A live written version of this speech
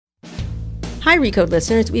Hi, Recode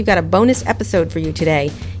listeners. We've got a bonus episode for you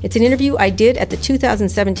today. It's an interview I did at the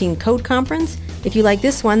 2017 Code Conference. If you like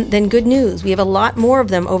this one, then good news. We have a lot more of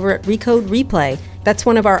them over at Recode Replay. That's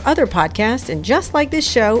one of our other podcasts, and just like this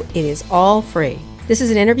show, it is all free. This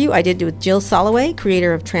is an interview I did with Jill Soloway,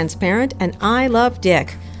 creator of Transparent, and I Love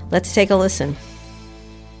Dick. Let's take a listen.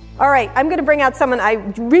 All right, I'm going to bring out someone I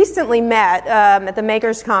recently met at the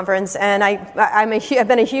Makers Conference, and I've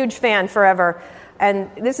been a huge fan forever.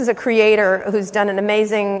 And this is a creator who's done an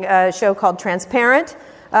amazing show called Transparent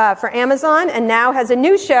for Amazon, and now has a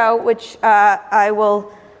new show which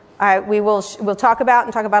we'll talk about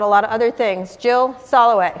and talk about a lot of other things. Jill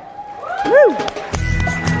Soloway. Woo!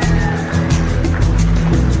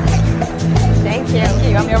 Thank you.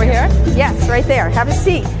 You want me over here? Yes, right there. Have a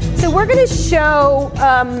seat. So we're going to show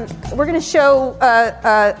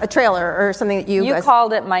a trailer or something that you guys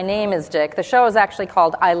called it My Name is Dick. The show is actually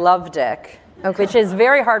called I Love Dick, okay, which is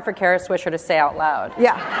very hard for Kara Swisher to say out loud.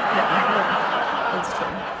 Yeah. That's true.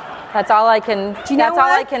 That's all I can. Do you know that's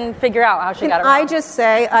all I can figure out how she got it wrong. I just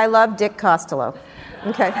say I love Dick Costello.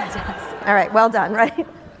 Okay. All right. Well done. Right.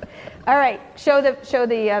 All right. Show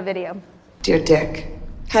the video. Dear Dick,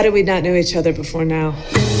 how did we not know each other before now?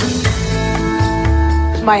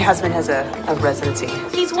 My husband has a residency.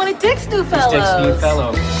 He's one of Dick's new fellows. Dick's new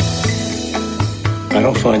fellow. I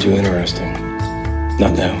don't find you interesting.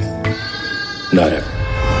 Not now. Not ever.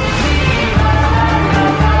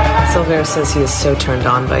 Silver says he is so turned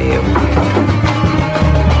on by you.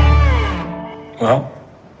 Well,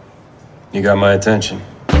 you got my attention.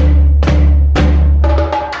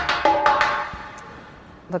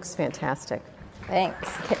 Looks fantastic. Thanks.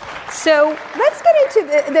 Okay. So let's get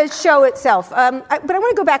into the show itself. But I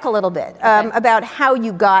want to go back a little bit about how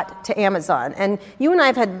you got to Amazon. And you and I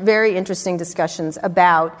have had very interesting discussions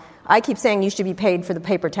about, I keep saying you should be paid for the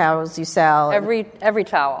paper towels you sell. Every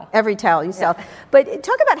towel. Every towel you sell. But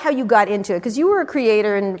talk about how you got into it, because you were a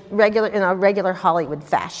creator in a regular Hollywood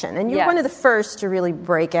fashion. And you're one of the first to really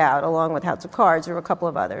break out, along with House of Cards or a couple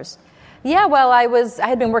of others. Yeah, well, I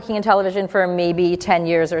had been working in television for maybe 10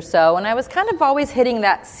 years or so, and I was kind of always hitting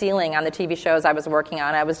that ceiling on the TV shows I was working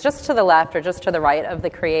on. I was just to the left or just to the right of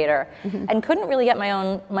the creator, and couldn't really get my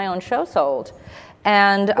own show sold.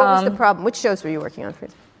 And what was the problem? Which shows were you working on?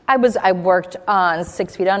 I worked on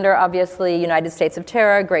 6 Feet Under, obviously, United States of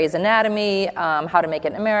Terror, Grey's Anatomy, How to Make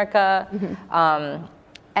It in America.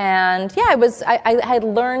 And yeah, I had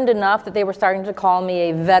learned enough that they were starting to call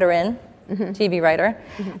me a veteran TV writer,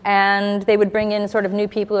 and they would bring in sort of new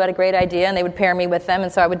people who had a great idea, and they would pair me with them,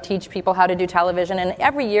 and so I would teach people how to do television, and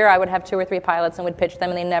every year I would have 2 or 3 pilots and would pitch them,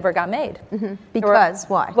 and they never got made. Because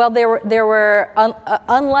why? Well, there were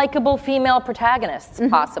unlikable female protagonists,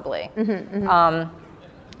 possibly.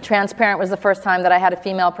 Transparent was the first time that I had a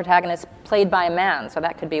female protagonist played by a man, so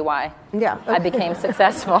that could be why I became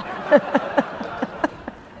successful.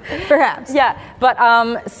 Perhaps. Yeah, but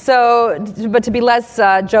to be less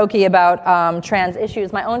jokey about trans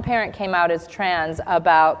issues, my own parent came out as trans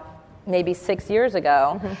about maybe 6 years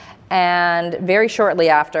ago, and very shortly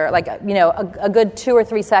after, a good 2 or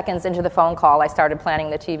 3 seconds into the phone call, I started planning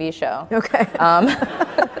the TV show. Okay.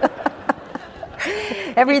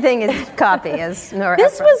 Everything is copy, as Nora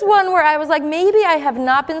This was one where I was like, maybe I have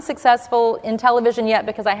not been successful in television yet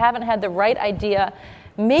because I haven't had the right idea.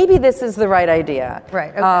 Maybe this is the right idea.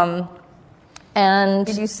 Right. Okay. And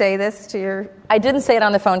did you say this to your? I didn't say it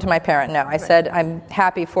on the phone to my parent. No, I said, "I'm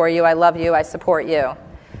happy for you. I love you. I support you."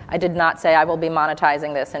 I did not say I will be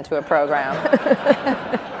monetizing this into a program.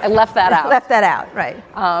 I left that out. Left that out. Right.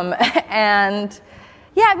 And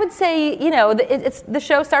yeah, I would say the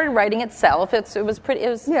show started writing itself. It was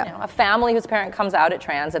a family whose parent comes out at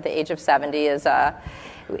trans at the age of 70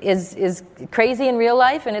 is crazy in real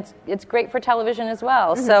life, and it's great for television as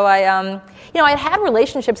well. So I had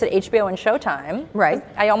relationships at HBO and Showtime. Right.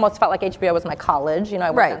 I almost felt like HBO was my college.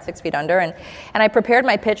 I worked on 6 Feet Under, and I prepared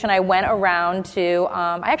my pitch, and I went around to.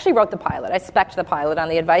 I actually wrote the pilot. I spec'd the pilot on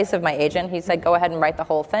the advice of my agent. He said, "Go ahead and write the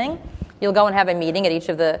whole thing. You'll go and have a meeting at each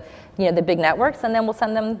of the big networks, and then we'll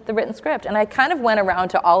send them the written script." And I kind of went around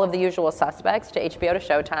to all of the usual suspects, to HBO, to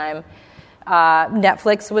Showtime.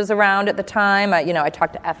 Netflix was around at the time. I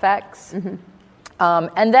talked to FX.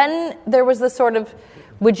 And then there was this sort of,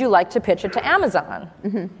 would you like to pitch it to Amazon?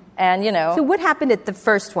 And, So what happened at the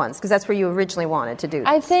first ones? Because that's where you originally wanted to do this.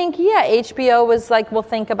 I think, HBO was like, we'll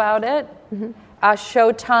think about it.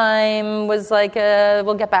 Showtime was like,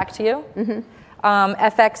 we'll get back to you.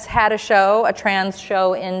 FX had a trans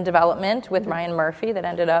show in development with Ryan Murphy that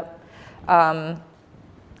ended up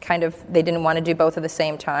they didn't want to do both at the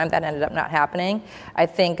same time. That ended up not happening. I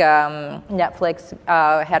think Netflix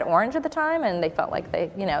had Orange at the time, and they felt like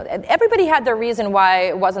everybody had their reason why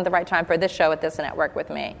it wasn't the right time for this show at this network with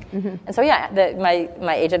me. Mm-hmm. And so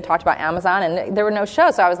my agent talked about Amazon, and there were no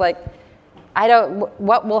shows. So I was like,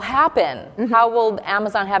 what will happen? Mm-hmm. How will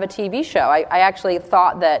Amazon have a TV show? I actually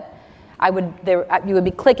thought that you would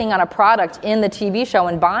be clicking on a product in the TV show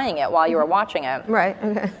and buying it while you were watching it. Right.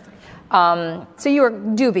 Okay. So you were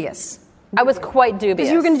dubious. I was quite dubious.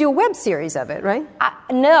 Because you were going to do a web series of it, right?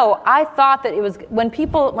 No, I thought that it was when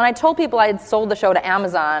I told people I had sold the show to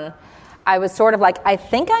Amazon, I was sort of like, I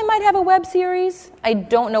think I might have a web series. I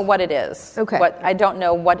don't know what it is. Okay. I don't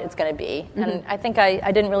know what it's going to be. Mm-hmm. And I think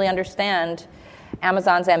I didn't really understand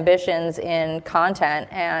Amazon's ambitions in content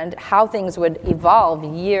and how things would evolve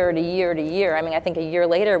year to year to year. I mean, I think a year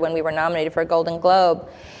later when we were nominated for a Golden Globe,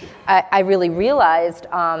 I really realized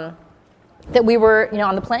that we were,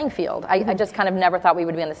 on the playing field. I just kind of never thought we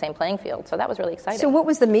would be on the same playing field. So that was really exciting. So what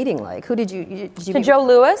was the meeting like? Who did you to Joe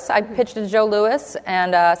Lewis. I pitched to Joe Lewis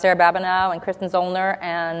and Sarah Babineau and Kristen Zollner.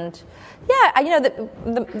 And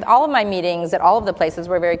all of my meetings at all of the places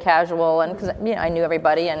were very casual. And because I knew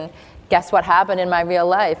everybody. And guess what happened in my real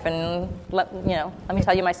life? And let me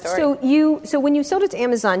tell you my story. So when you sold it to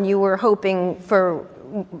Amazon, you were hoping for.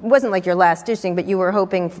 It wasn't like your last ditch thing, but you were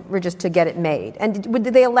hoping for just to get it made. And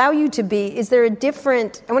did they allow you to be, is there a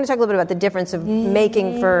different, I want to talk a little bit about the difference of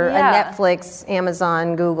making for a Netflix,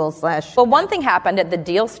 Amazon, Google / Well, one thing happened at the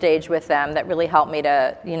deal stage with them that really helped me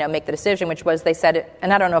to, make the decision, which was they said,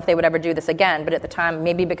 and I don't know if they would ever do this again, but at the time,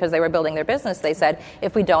 maybe because they were building their business, they said,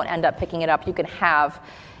 if we don't end up picking it up, you can have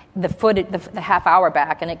the footage, the half hour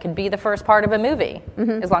back, and it could be the first part of a movie,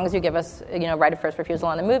 as long as you give us, right of first refusal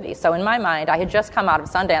on the movie. So in my mind, I had just come out of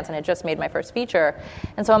Sundance and had just made my first feature,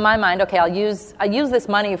 and so in my mind, okay, I'll use this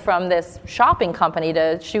money from this shopping company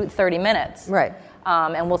to shoot 30 minutes, right?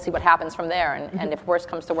 And we'll see what happens from there. And if worse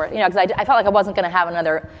comes to worse, because I felt like I wasn't going to have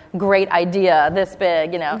another great idea this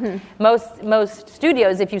big. Most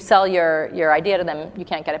studios, if you sell your idea to them, you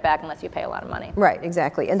can't get it back unless you pay a lot of money. Right,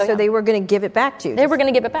 exactly. And so they were going to give it back to you. They were going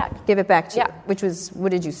to give it back. Give it back to you. Which was,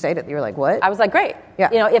 what did you say to them? You were like, what? I was like, great.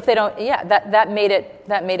 Yeah. If they don't, that made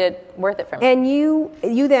it worth it for me. And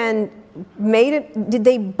you then made it. Did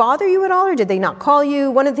they bother you at all, or did they not call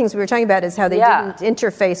you? One of the things we were talking about is how they didn't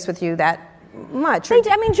interface with you that much. Joe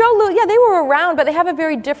Lewis, they were around, but they have a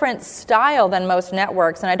very different style than most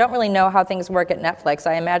networks, and I don't really know how things work at Netflix.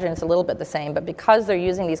 I imagine it's a little bit the same, but because they're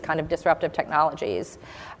using these kind of disruptive technologies,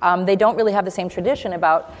 they don't really have the same tradition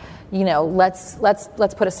about, let's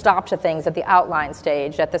put a stop to things at the outline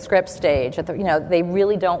stage, at the script stage, they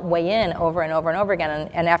really don't weigh in over and over and over again.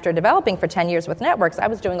 And after developing for 10 years with networks, I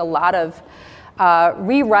was doing a lot of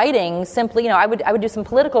rewriting. Simply, I would do some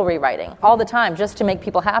political rewriting all the time just to make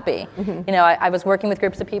people happy. Mm-hmm. I was working with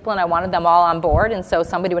groups of people and I wanted them all on board, and so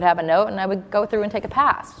somebody would have a note and I would go through and take a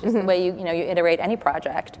pass, just the way you iterate any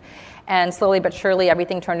project. And slowly but surely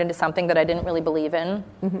everything turned into something that I didn't really believe in.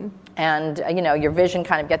 Mm-hmm. And your vision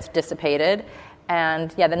kind of gets dissipated.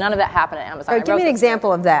 And none of that happened at Amazon. Right, give me an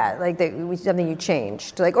example of that, like something you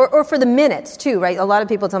changed, or for the minutes too, right? A lot of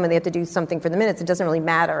people tell me they have to do something for the minutes. It doesn't really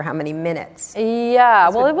matter how many minutes. Yeah,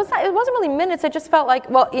 well, it wasn't really minutes. It just felt like,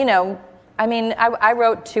 I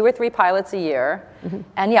wrote 2 or 3 pilots a year, mm-hmm.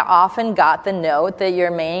 and often got the note that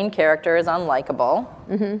your main character is unlikable.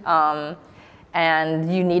 Mm-hmm.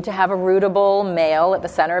 And you need to have a rootable male at the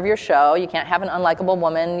center of your show. You can't have an unlikable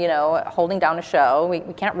woman, holding down a show. We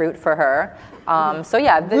can't root for her.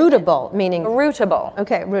 Rootable, meaning? Rootable.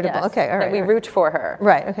 Okay, rootable. Yes, okay, all right. That we root for her.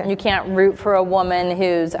 Right, okay. You can't root for a woman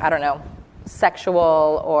who's,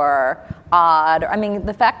 sexual or odd.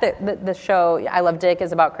 The fact that the show I Love Dick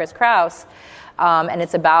is about Chris Kraus, and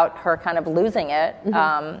it's about her kind of losing it,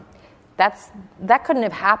 mm-hmm. That couldn't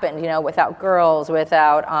have happened, without Girls,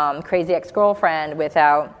 without Crazy Ex-Girlfriend,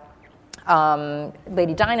 without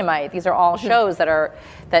Lady Dynamite. These are all shows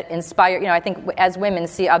that inspire. I think as women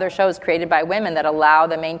see other shows created by women that allow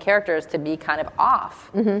the main characters to be kind of off.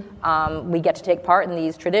 Mm-hmm. We get to take part in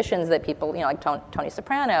these traditions that people, like Tony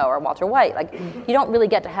Soprano or Walter White. Like, you don't really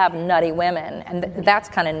get to have nutty women, and that's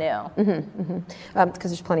kind of new. Mm-hmm. Mm-hmm.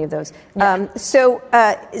 Because there's plenty of those. Yeah. So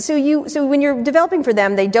when you're developing for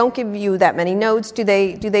them, they don't give you that many notes. Have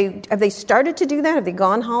they started to do that? Have they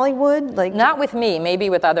gone Hollywood? Not with me. Maybe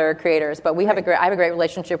with other creators. But I have a great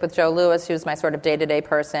relationship with Joe Lewis, who's my sort of day-to-day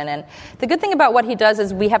person. And the good thing about what he does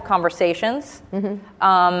is we have conversations, mm-hmm.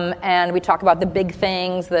 And we talk about the big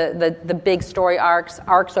things, the big story arcs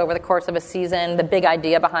over the course of a season, the big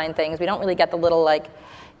idea behind things. We don't really get the little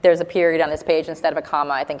there's a period on this page instead of a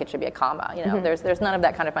comma, I think it should be a comma. You know, there's none of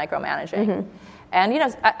that kind of micromanaging. And, you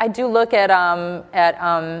know, I do look at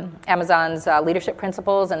Amazon's leadership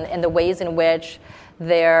principles and the ways in which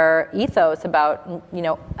their ethos about, you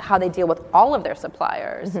know, how they deal with all of their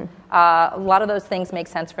suppliers. A lot of those things make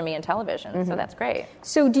sense for me in television, so that's great.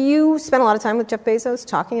 So do you spend a lot of time with Jeff Bezos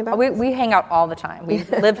talking about this? We hang out all the time. We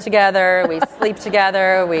live together, we sleep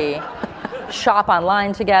together, we shop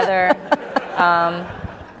online together.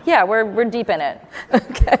 Yeah, we're deep in it.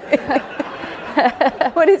 Okay.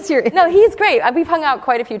 What is your... No, he's great. We've hung out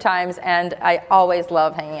quite a few times, and I always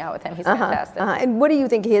love hanging out with him. He's fantastic. And what do you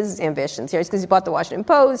think his ambitions here? Because he bought the Washington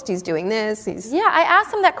Post, he's doing this, Yeah, I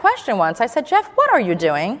asked him that question once. I said, Jeff, what are you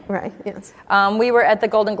doing? Right, yes. We were at the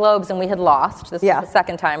Golden Globes, and we had lost. This was the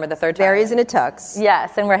second time or the third time. There he's in a tux.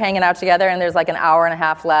 Yes, and we're hanging out together, and there's like an hour and a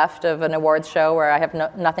half left of an awards show where I have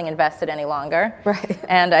nothing invested any longer. Right.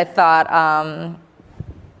 And I thought...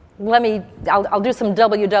 I'll do some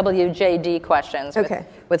WWJD questions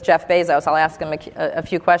with Jeff Bezos. I'll ask him a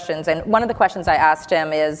few questions. And one of the questions I asked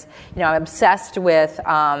him is, you know, I'm obsessed with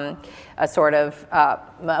a sort of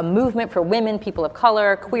a movement for women, people of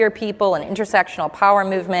color, queer people, an intersectional power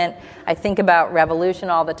movement. I think about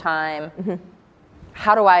revolution all the time.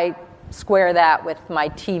 How do I square that with my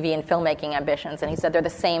TV and filmmaking ambitions? And he said they're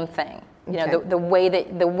the same thing. You know, the way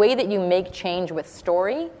that you make change with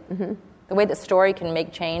story. The way that story can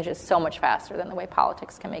make change is so much faster than the way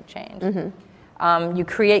politics can make change. You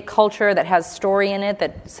create culture that has story in it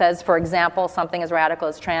that says, for example, something as radical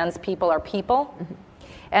as trans people are people,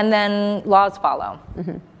 and then laws follow.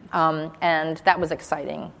 And that was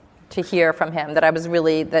exciting to hear from him, that I was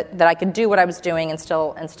really that I could do what I was doing and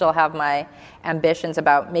still have my ambitions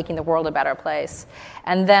about making the world a better place.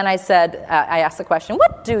 And then I said, I asked the question,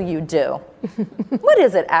 what do you do? What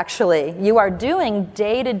is it actually you are doing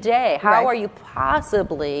day to day? How are you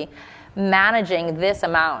possibly managing this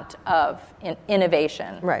amount of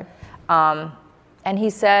innovation? Right. And he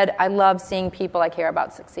said, I love seeing people I care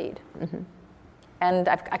about succeed. And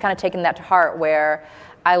I kind of taken that to heart, where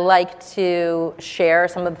I like to share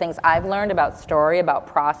some of the things I've learned about story, about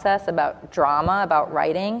process, about drama, about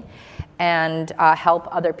writing, and help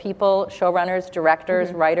other people, showrunners,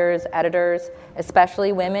 directors, writers, editors,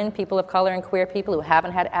 especially women, people of color, and queer people who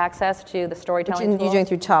haven't had access to the storytelling tools. You're doing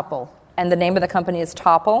through Topple. And the name of the company is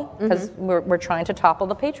Topple, because we're trying to topple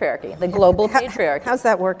the patriarchy, the global patriarchy. How's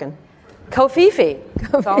that working? Kofifi.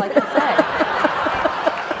 That's all I can say.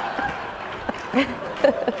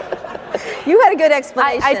 You had a good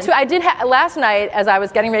explanation. I did. Last night, as I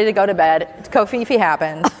was getting ready to go to bed, Kofifi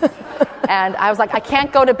happened. And I was like, I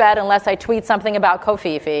can't go to bed unless I tweet something about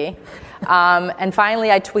Kofifi. And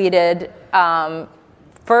finally I tweeted,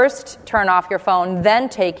 first turn off your phone, then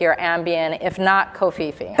take your Ambien, if not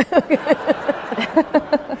Kofifi.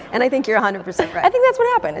 And I think you're 100% right. I think that's what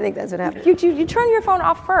happened. I think that's what happened. You turn your phone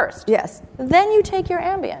off first. Yes. Then you take your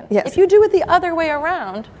Ambien. Yes. If you do it the other way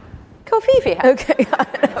around, Kofifi happened.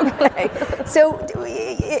 Okay. So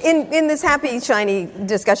in this happy, shiny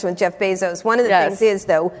discussion with Jeff Bezos, one of the things is,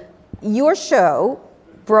 though, your show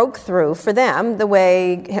broke through for them the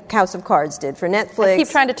way House of Cards did for Netflix. I keep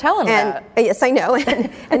trying to tell him that. Yes, I know.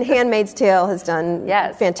 And Handmaid's Tale has done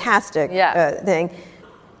fantastic thing.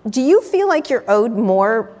 Do you feel like you're owed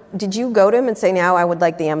more? Did you go to him and say, now I would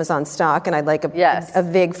like the Amazon stock and I'd like a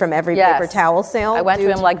VIG from every paper towel sale? I went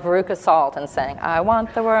to him like Veruca Salt and saying, I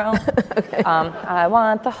want the world. I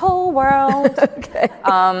want the whole world.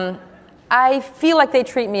 I feel like they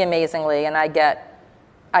treat me amazingly, and I get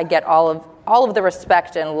all of the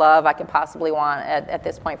respect and love I could possibly want at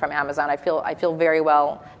this point from Amazon. I feel very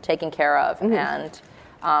well taken care of, and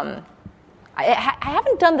I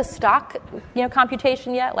haven't done the stock,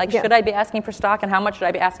 computation yet. Like, should I be asking for stock, and how much should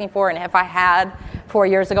I be asking for? And if I had 4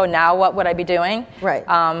 years ago, now what would I be doing? Right.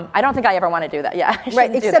 I don't think I ever want to do that. Yeah.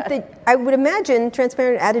 Right. Except that I would imagine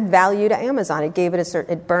Transparent added value to Amazon. It gave it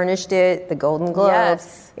it burnished it, the Golden Globes.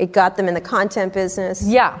 Yes. It got them in the content business.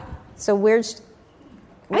 Yeah. So where's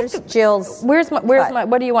Jill's? Where's my?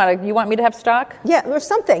 What do you want? You want me to have stock? Yeah, or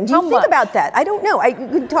something. Do you think about that? I don't know. I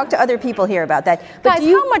could talk to other people here about that. But guys,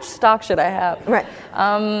 how much stock should I have? Right.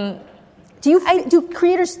 Do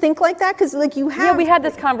creators think like that? Because you have. Yeah, we had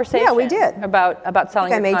this conversation. Yeah, we did about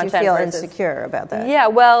selling. I made content you feel versus, insecure about that. Yeah,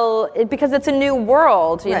 well, because it's a new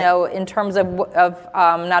world, you know, in terms of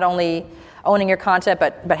not only owning your content,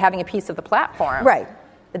 but having a piece of the platform. Right.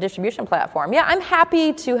 The distribution platform. Yeah, I'm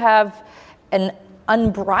happy to have an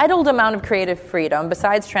unbridled amount of creative freedom.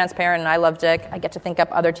 Besides Transparent and I Love Dick, I get to think up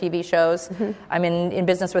other TV shows. I'm in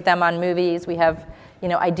business with them on movies. We have,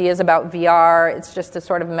 ideas about VR. It's just a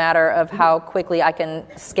sort of matter of how quickly I can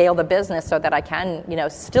scale the business so that I can,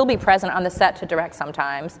 still be present on the set to direct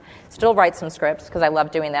sometimes, still write some scripts because I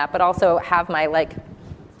love doing that, but also have my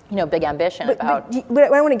big ambition about. But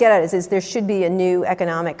what I want to get at is there should be a new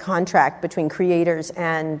economic contract between creators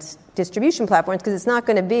and distribution platforms, because it's not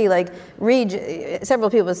going to be like several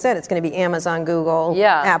people have said it's going to be Amazon, Google,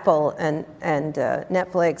 Apple, and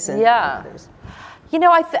Netflix and others.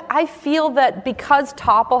 I feel that because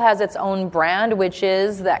Topple has its own brand, which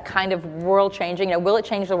is that kind of world-changing, will it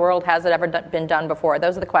change the world? Has it ever been done before?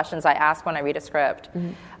 Those are the questions I ask when I read a script.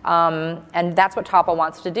 Mm-hmm. And that's what Topple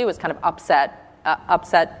wants to do, is kind of upset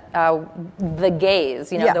the gaze,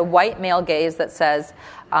 the white male gaze that says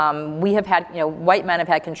we have had, white men have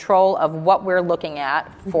had control of what we're looking at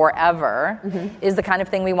forever, is the kind of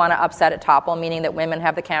thing we want to upset at Topple, meaning that women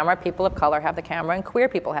have the camera, people of color have the camera, and queer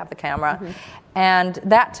people have the camera. And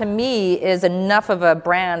that, to me, is enough of a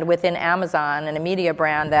brand within Amazon and a media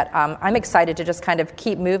brand that I'm excited to just kind of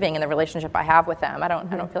keep moving in the relationship I have with them. I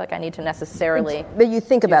don't feel like I need to necessarily. But you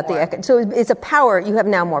think about so it's a power. You have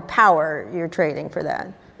now more power. You're trading for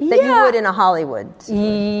that you would in a Hollywood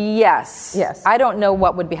situation. Yes. I don't know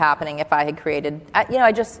what would be happening if I had created.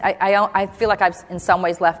 I feel like I've in some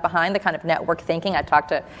ways left behind the kind of network thinking. I talked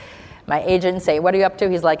to my agent and say, "What are you up to?"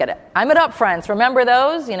 He's like, "I'm at Upfronts. Remember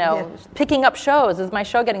those? Picking up shows. Is my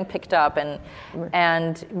show getting picked up?"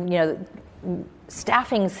 And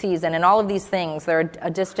staffing season and all of these things, they're a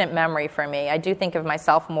distant memory for me. I do think of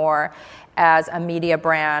myself more as a media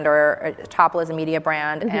brand, or Topple as a media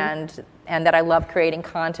brand, and that I love creating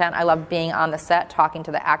content. I love being on the set, talking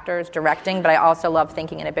to the actors, directing, but I also love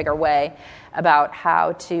thinking in a bigger way about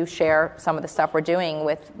how to share some of the stuff we're doing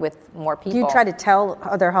with more people. Do you try to tell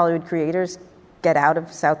other Hollywood creators, get out of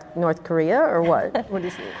North Korea, or what? What do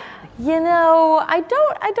you think? I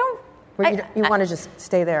don't. You want to just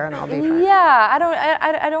stay there and I'll be fine? Yeah,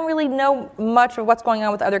 I don't really know much of what's going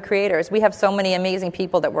on with other creators. We have so many amazing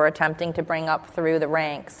people that we're attempting to bring up through the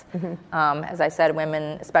ranks. As I said,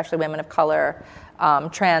 women, especially women of color,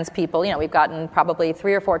 trans people. We've gotten probably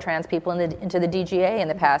 3 or 4 trans people into the DGA in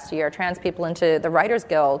the past year. Trans people into the Writers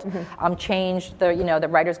Guild. Changed the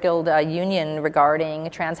Writers Guild union regarding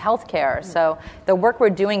trans health care. So the work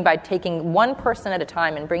we're doing by taking one person at a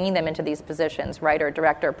time and bringing them into these positions, writer,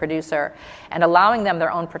 director, producer, and allowing them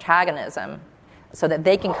their own protagonism, so that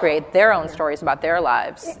they can create their own stories about their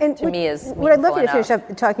lives, to me is meaningful. What I'd love you to finish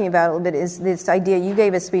up talking about a little bit is this idea. You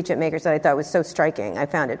gave a speech at Makers that I thought was so striking. I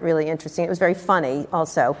found it really interesting. It was very funny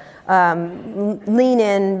also. Lean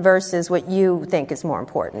in versus what you think is more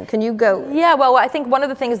important. Can you go? Yeah, well, I think one of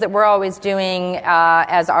the things that we're always doing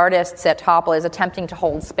as artists at Topple is attempting to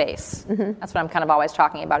hold space. That's what I'm kind of always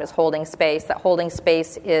talking about, is holding space. That holding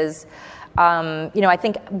space is, I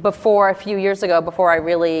think a few years ago, before I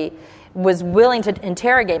really was willing to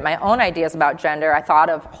interrogate my own ideas about gender, I thought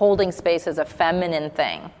of holding space as a feminine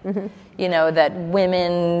thing. That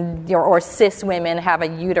women or cis women have a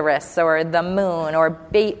uterus, or the moon, or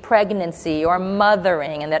pregnancy, or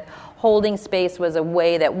mothering, and that holding space was a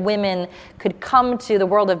way that women could come to the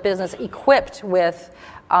world of business equipped with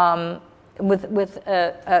some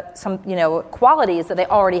qualities that they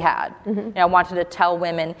already had. I wanted to tell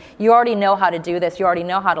women, you already know how to do this, you already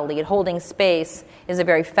know how to lead. Holding space is a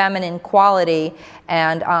very feminine quality,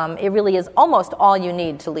 and it really is almost all you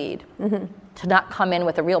need to lead. To not come in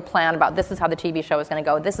with a real plan about this is how the TV show is going to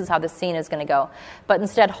go, this is how the scene is going to go, but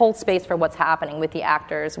instead hold space for what's happening with the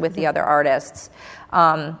actors, with the other artists.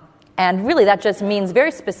 And really that just means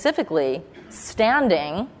very specifically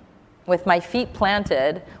standing with my feet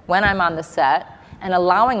planted when I'm on the set and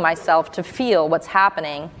allowing myself to feel what's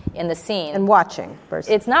happening in the scene. And watching.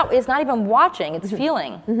 It's not even watching, it's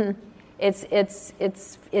feeling.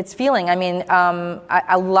 It's feeling. I mean,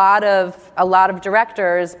 a lot of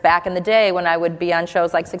directors back in the day, when I would be on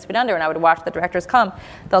shows like 6 Feet Under and I would watch the directors come,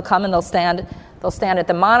 they'll come and they'll stand at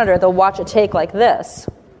the monitor, they'll watch a take like this.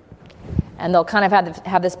 And they'll kind of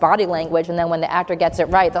have this body language, and then when the actor gets it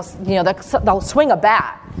right, they'll swing a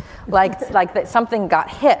bat, like something got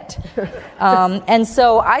hit. And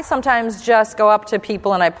so I sometimes just go up to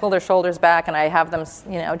people and I pull their shoulders back and I have them,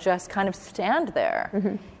 just kind of stand there,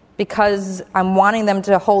 because I'm wanting them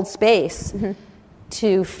to hold space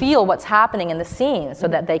to feel what's happening in the scene, so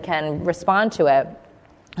that they can respond to it.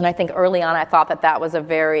 And I think early on I thought that was a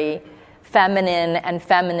very feminine and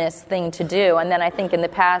feminist thing to do. And then I think in the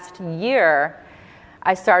past year,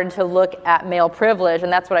 I started to look at male privilege,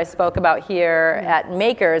 and that's what I spoke about here at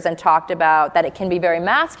Makers, and talked about that it can be very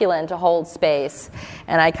masculine to hold space.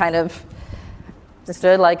 And I kind of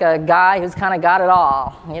stood like a guy who's kind of got it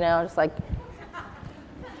all, just like...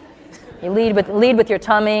 You lead with your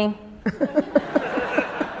tummy.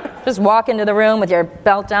 Just walk into the room with your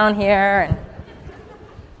belt down here and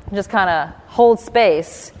just kind of hold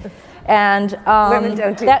space. And women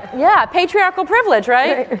don't do that. Yeah, patriarchal privilege,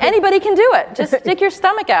 right? Anybody can do it. Just stick your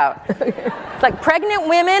stomach out. It's like pregnant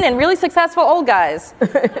women and really successful old guys.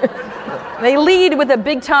 They lead with a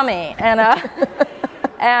big tummy, and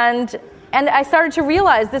I started to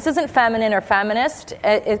realize this isn't feminine or feminist.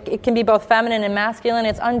 It can be both feminine and masculine.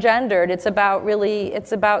 It's ungendered. It's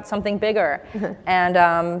about something bigger. And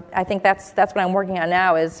I think that's what I'm working on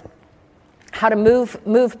now, is how to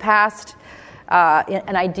move past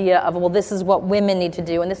an idea of, well, this is what women need to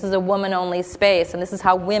do, and this is a woman-only space, and this is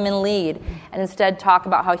how women lead, and instead talk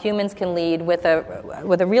about how humans can lead with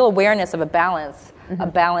a real awareness of a balance, a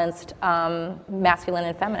balanced masculine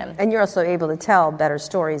and feminine. And you're also able to tell better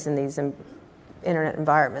stories in these internet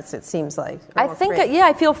environments, it seems like. I think,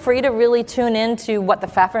 I feel free to really tune into what the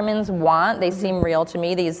Pfeffermans want. They seem real to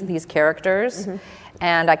me, these characters.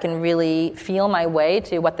 And I can really feel my way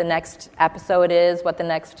to what the next episode is, what the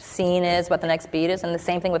next scene is, what the next beat is, and the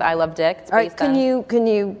same thing with I Love Dick. All right, can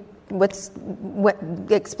you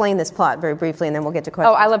explain this plot very briefly, and then we'll get to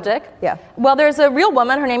questions. Oh, I Love Dick? Yeah. Well, there's a real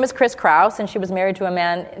woman. Her name is Chris Kraus, and she was married to a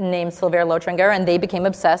man named Sylvain Lotringer, and they became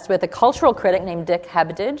obsessed with a cultural critic named Dick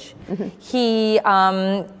Hebdige. He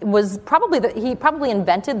he probably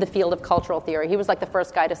invented the field of cultural theory. He was like the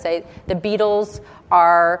first guy to say the Beatles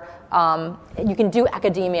are. You can do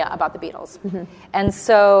academia about the Beatles. And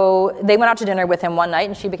so they went out to dinner with him one night,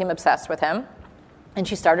 and she became obsessed with him. And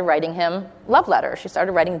she started writing him love letters. She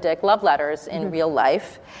started writing Dick love letters in real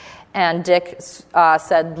life. And Dick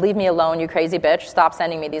said, "Leave me alone, you crazy bitch. Stop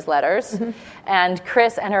sending me these letters." And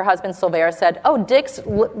Chris and her husband Sylvain said, "Oh, Dick's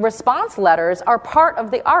response letters are part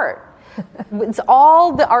of the art. It's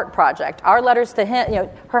all the art project. Our letters to him."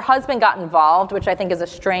 Her husband got involved, which I think is a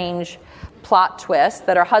strange plot twist,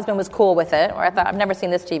 that her husband was cool with it. Or I thought, I've never seen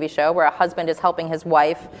this TV show where a husband is helping his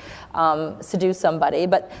wife seduce somebody.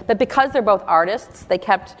 But because they're both artists, they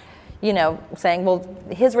kept, saying, well,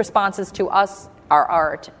 his responses to us are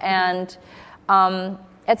art. And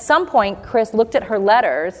at some point, Chris looked at her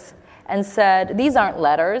letters and said, "These aren't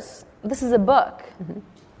letters. This is a book.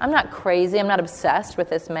 I'm not crazy. I'm not obsessed with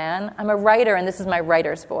this man. I'm a writer, and this is my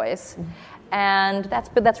writer's voice." And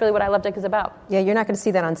that's really what I Love Dick is about. Yeah, you're not going to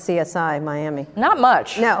see that on CSI Miami. Not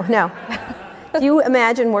much. No. Do you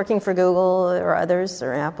imagine working for Google or others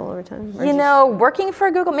or Apple over time? Working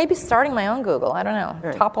for Google, maybe starting my own Google. I don't know.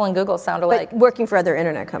 Right. Topple and Google sound alike. But working for other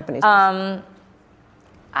internet companies. I'm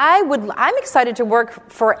excited to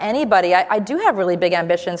work for anybody. I do have really big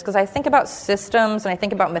ambitions because I think about systems, and I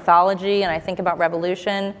think about mythology, and I think about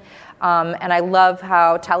revolution. And I love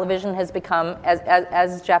how television has become,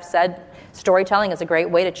 as Jeff said, storytelling is a great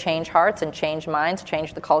way to change hearts and change minds,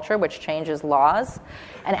 change the culture, which changes laws.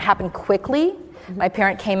 And it happened quickly. My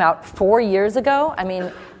parent came out 4 years ago.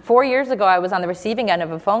 4 years ago, I was on the receiving end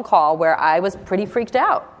of a phone call where I was pretty freaked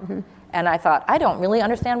out. And I thought, I don't really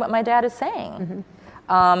understand what my dad is saying.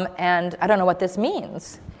 And I don't know what this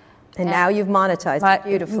means. And now you've monetized it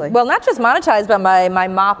beautifully. Well, not just monetized, but my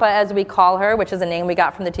Mappa, as we call her, which is a name we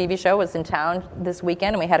got from the TV show, was in town this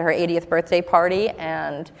weekend, and we had her 80th birthday party,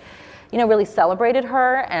 and really celebrated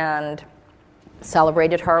her and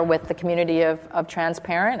celebrated her with the community of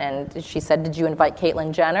Transparent. And she said, "Did you invite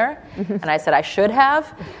Caitlyn Jenner?" And I said, "I should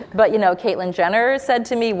have." But, Caitlyn Jenner said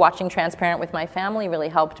to me, watching Transparent with my family really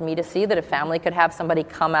helped me to see that a family could have somebody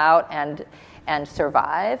come out and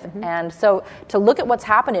survive. And so to look at what's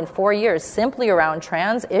happened in 4 years simply around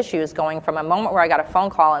trans issues, going from a moment where I got a phone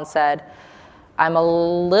call and said, "I'm a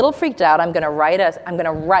little freaked out. I'm going to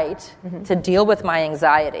write to deal with my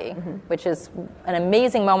anxiety," which is an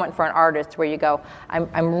amazing moment for an artist, where you go,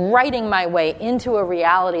 I'm writing my way into a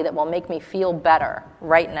reality that will make me feel better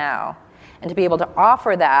right now. And to be able to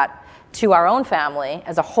offer that to our own family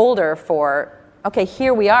as a holder for, okay,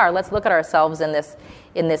 here we are. Let's look at ourselves in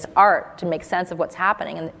this art to make sense of what's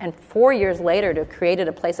happening. And 4 years later, to have created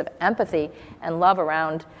a place of empathy and love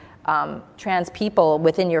around trans people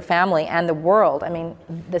within your family and the world.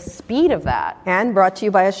 The speed of that. And brought to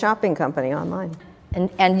you by a shopping company online.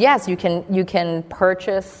 And yes, you can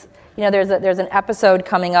purchase. There's an episode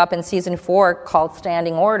coming up in season 4 called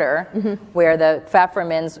Standing Order, where the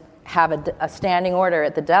Pfeffermans have a standing order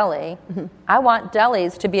at the deli. I want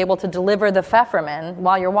delis to be able to deliver the Pfefferman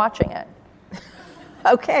while you're watching it.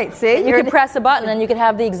 Okay, see? You could press a button and you could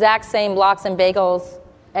have the exact same lox and bagels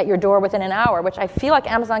at your door within an hour, which I feel like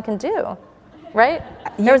Amazon can do, right?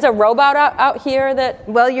 There's a robot out here that.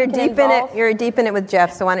 Well, you're deep in it. You're deep in it with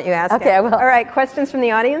Jeff. So why don't you ask? Okay, I will. All right. Questions from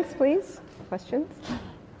the audience, please. Questions.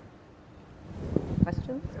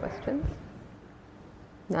 questions?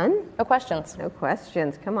 None? No questions. No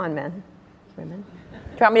questions. Come on, men. Women. Do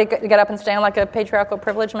you want me to get up and stand like a patriarchal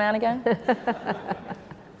privileged man again?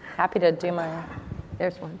 Happy to do my...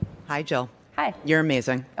 There's one. Hi, Jill. Hi. You're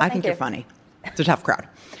amazing. Oh, I think thank you. you're funny. It's a tough crowd.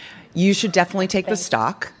 You should definitely take the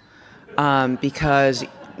stock because,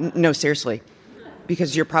 no, seriously,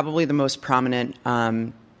 because you're probably the most prominent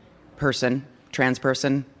trans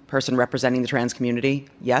person representing the trans community.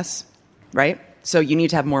 Yes? Right? So you need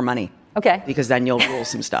to have more money. Okay. Because then you'll rule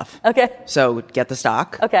some stuff. Okay. So get the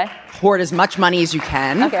stock. Okay. Hoard as much money as you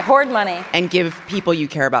can. Okay, hoard money. And give people you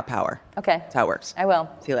care about power. Okay. That's how it works. I will.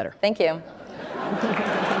 See you later. Thank you.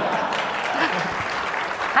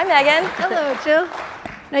 Hi, Megan. Hello, Jill.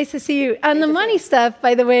 Nice to see you. On the money stuff,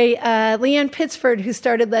 by the way, Leanne Pittsford, who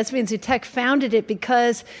started Lesbians Who Tech, founded it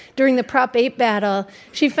because during the Prop 8 battle,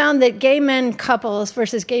 she found that gay men couples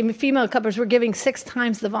versus gay female couples were giving 6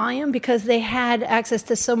 times the volume because they had access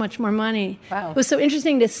to so much more money. Wow. It was so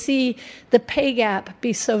interesting to see the pay gap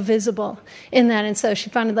be so visible in that. And so she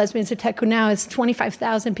founded Lesbians Who Tech, who now is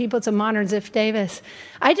 25,000 people. It's a modern Ziff Davis.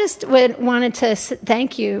 I just wanted to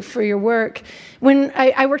thank you for your work. When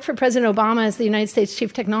I worked for President Obama as the United States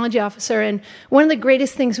Chief Technology Officer, and one of the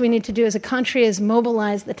greatest things we need to do as a country is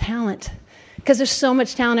mobilize the talent, because there's so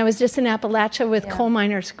much talent. I was just in Appalachia with coal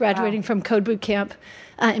miners graduating from Code Boot Camp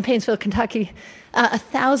in Painesville, Kentucky.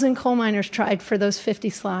 1,000 coal miners tried for those 50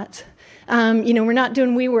 slots. We're not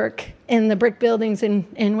doing WeWork in the brick buildings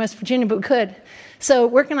in West Virginia, but we could. So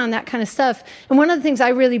working on that kind of stuff. And one of the things I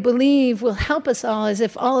really believe will help us all is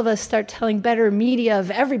if all of us start telling better media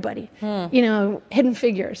of everybody. Hidden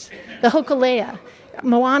Figures, the Hokulea.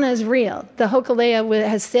 Moana is real. The Hokulea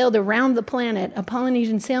has sailed around the planet, a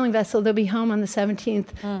Polynesian sailing vessel. They'll be home on the 17th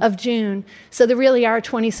of June. So there really are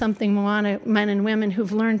 20-something Moana men and women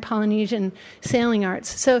who've learned Polynesian sailing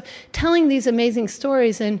arts. So telling these amazing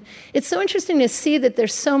stories, and it's so interesting to see that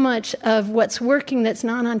there's so much of what's working that's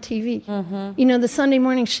not on TV. The Sunday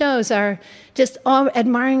morning shows are just all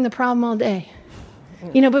admiring the problem all day.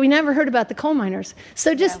 But we never heard about the coal miners.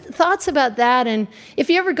 So just thoughts about that. And if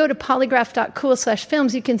you ever go to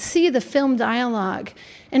polygraph.cool/films, you can see the film dialogue.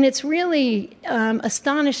 And it's really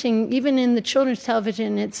astonishing, even in the children's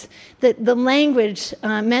television. It's the language,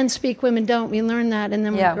 men speak, women don't. We learn that, and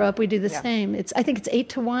then when we grow up, we do the same. I think it's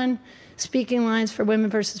 8-to-1 speaking lines for women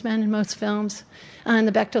versus men in most films in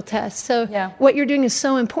the Bechdel test. So what you're doing is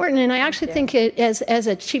so important. And I actually think as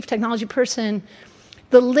a chief technology person,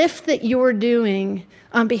 the lift that you're doing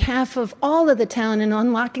on behalf of all of the talent and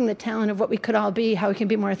unlocking the talent of what we could all be, how we can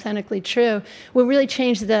be more authentically true, will really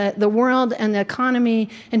change the world and the economy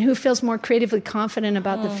and who feels more creatively confident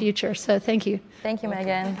about the future. So thank you. Thank you,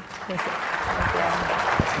 Megan. Thank you.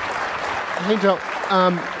 Hey, Jill.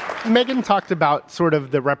 Megan talked about sort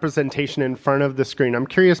of the representation in front of the screen. I'm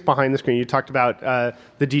curious behind the screen. You talked about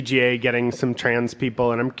the DGA getting some trans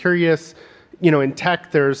people, and I'm curious, in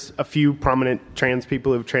tech, there's a few prominent trans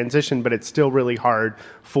people who've transitioned, but it's still really hard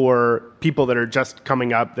for people that are just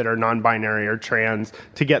coming up that are non-binary or trans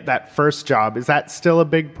to get that first job. Is that still a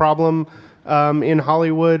big problem in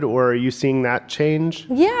Hollywood, or are you seeing that change?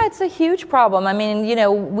 Yeah, it's a huge problem. I mean,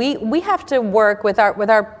 we have to work with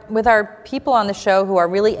our people on the show who are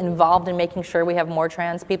really involved in making sure we have more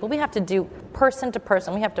trans people. We have to do person to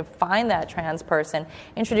person. We have to find that trans person,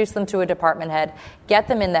 introduce them to a department head, get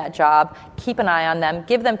them in that job, keep an eye on them,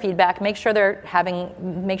 give them feedback, make sure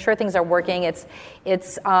things are working. It's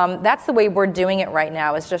that's the way we're doing it right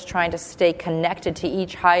now, is just trying to stay connected to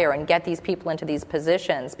each hire and get these people into these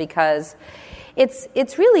positions, because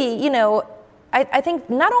it's really, I think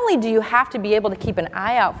not only do you have to be able to keep an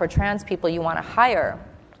eye out for trans people you want to hire,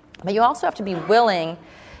 but you also have to be willing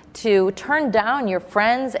to turn down your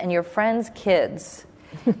friends and your friends' kids.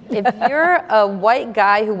 If you're a white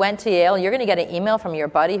guy who went to Yale, you're going to get an email from your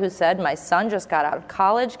buddy who said, "My son just got out of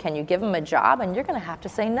college. Can you give him a job?" And you're going to have to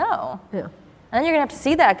say no. Yeah. And then you're going to have to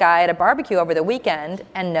see that guy at a barbecue over the weekend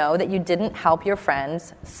and know that you didn't help your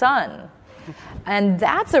friend's son. And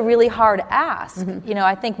that's a really hard ask.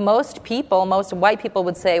 I think most white people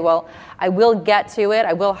would say, well, I will get to it.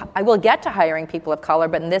 I will get to hiring people of color,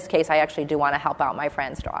 but in this case, I actually do want to help out my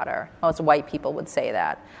friend's daughter. Most white people would say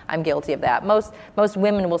that. I'm guilty of that. Most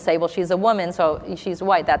women will say, well, she's a woman, so she's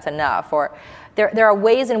white, that's enough. Or there are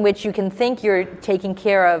ways in which you can think you're taking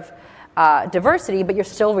care of diversity, but you're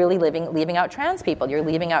still really leaving out trans people. You're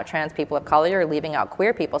leaving out trans people of color. You're leaving out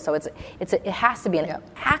queer people. So it has to be an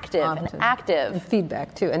active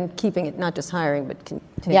feedback too, and keeping it not just hiring,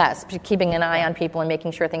 but keeping an eye on people and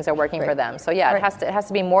making sure things are working for them. So it has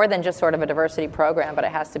to be more than just sort of a diversity program, but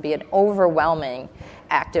it has to be an overwhelming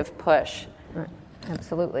active push.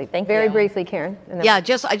 Absolutely. Thank Very you. briefly, Karen. Yeah, I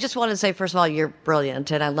just want to say, first of all, you're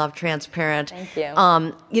brilliant, and I love Transparent. Thank you.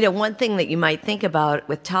 One thing that you might think about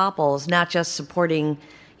with Topple is not just supporting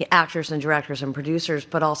actors and directors and producers,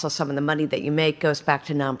 but also some of the money that you make goes back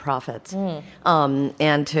to nonprofits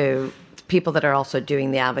and to people that are also doing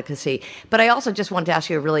the advocacy. But I also just want to ask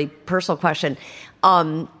you a really personal question.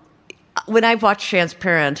 When I've watched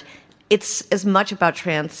Transparent, it's as much about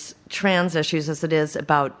trans issues as it is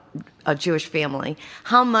about a Jewish family.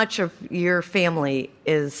 How much of your family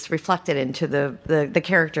is reflected into the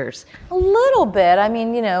characters? A little bit. I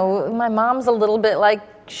mean, my mom's a little bit like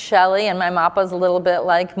Shelley, and my Mappa's a little bit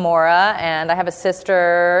like Maura, and I have a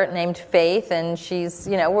sister named Faith, and she's,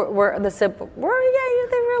 they're a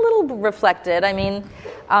little reflected. I mean,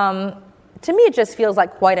 to me, it just feels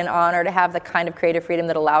like quite an honor to have the kind of creative freedom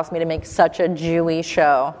that allows me to make such a Jewy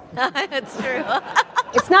show. It's true.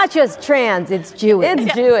 It's not just trans, it's Jewish.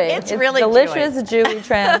 It's Jewish. It's really delicious Jewy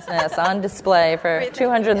transness on display for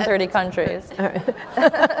 230 countries.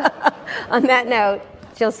 On that note,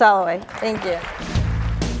 Jill Soloway. Thank you.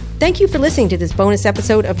 Thank you for listening to this bonus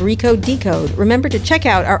episode of Recode Decode. Remember to check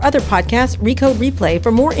out our other podcast, Recode Replay,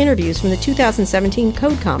 for more interviews from the 2017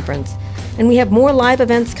 Code Conference. And we have more live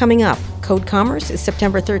events coming up. Code Commerce is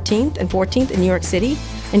September 13th and 14th in New York City,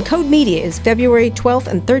 and Code Media is February 12th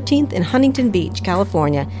and 13th in Huntington Beach,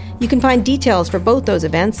 California. You can find details for both those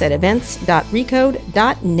events at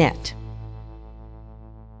events.recode.net.